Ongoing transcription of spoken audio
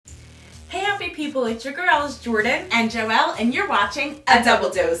happy people? It's your girls, Jordan and Joelle, and you're watching A Double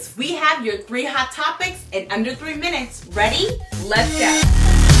Dose. We have your 3 hot topics in under 3 minutes. Ready? Let's go.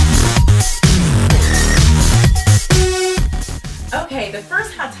 Okay, the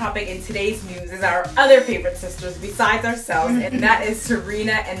first hot topic in today's news is our other favorite sisters besides ourselves, and that is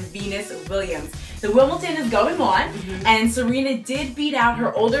Serena and Venus Williams. The Wimbledon is going on, and Serena did beat out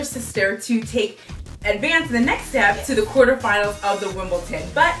her older sister to advance the next step to the quarterfinals of the Wimbledon.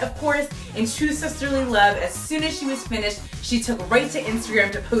 But of course, in true sisterly love, as soon as she was finished, she took right to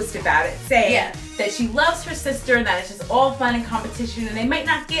Instagram to post about it, saying that she loves her sister and that it's just all fun and competition, and they might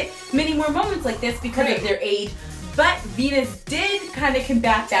not get many more moments like this because of their age. But Venus did kind of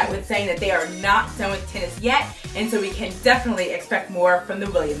combat that with saying that they are not done with tennis yet, and so we can definitely expect more from the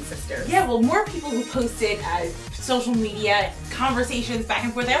Williams sisters. Yeah, well, more people who posted social media conversations back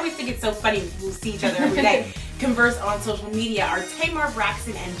and forth. I always think it's so funny when people see each other every day converse on social media are Tamar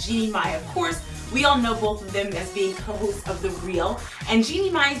Braxton and Jeannie Mai. Of course, we all know both of them as being co-hosts of The Real. And Jeannie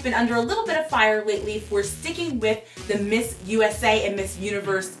Mai's been under a little bit of fire lately for sticking with the Miss USA and Miss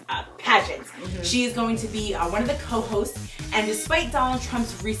Universe pageants. She is going to be one of the co-hosts, and despite Donald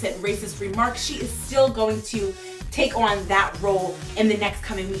Trump's recent racist remarks, she is still going to take on that role in the next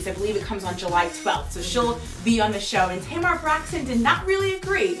coming weeks. I believe it comes on July 12th, so she'll be on the show. And Tamar Braxton did not really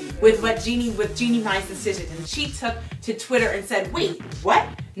agree with Jeannie Mai's decision, and she took to Twitter and said, "Wait, what?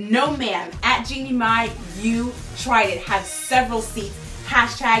 No ma'am, at Jeannie Mai, you tried it, have several seats,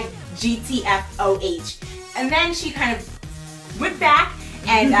 hashtag GTFOH. And then she kind of went back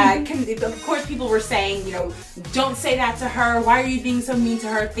and of course people were saying, you know, don't say that to her, why are you being so mean to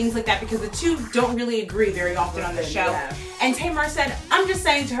her, things like that, because the two don't really agree very often on the show. And Tamar said, I'm just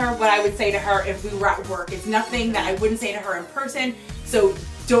saying to her what I would say to her if we were at work. It's nothing that I wouldn't say to her in person, so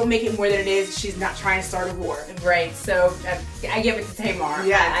don't make it more than it is. She's not trying to start a war. Right, so I give it to Tamar.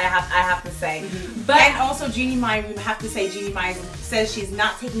 Yeah. I have to say. But and also Jeannie Mai, we have to say Jeannie Mai says she's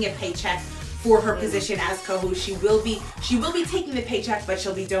not taking a paycheck for her position as co-host. She will be taking the paycheck, but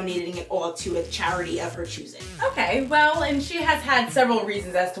she'll be donating it all to a charity of her choosing. Okay, well, and she has had several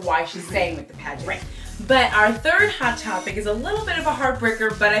reasons as to why she's staying with the pageant. Right. But our third hot topic is a little bit of a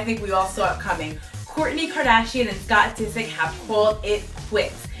heartbreaker, but I think we all saw it coming. Kourtney Kardashian and Scott Disick have called it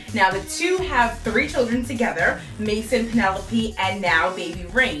quits. Now, the two have 3 children together, Mason, Penelope, and now baby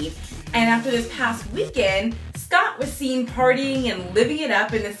Rain. And after this past weekend, Scott was seen partying and living it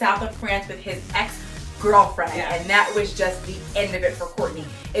up in the south of France with his ex-girlfriend, and that was just the end of it for Kourtney.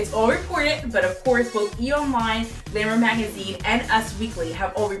 It's all reported, but of course both E! Online, Glamour Magazine, and Us Weekly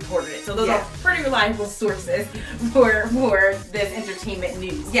have all reported it. So those are pretty reliable sources for this entertainment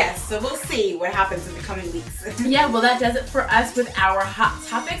news. Yes, so we'll see what happens in the coming weeks. Yeah, well, that does it for us with our hot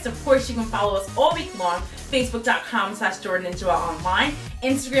topics. Of course, you can follow us all week long. Facebook.com/Jordan and Joelle Online,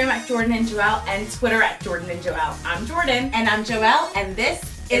 Instagram at Jordan and Joelle, and Twitter at Jordan and Joelle. I'm Jordan. And I'm Joelle, and this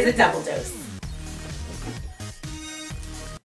is A Double Dose.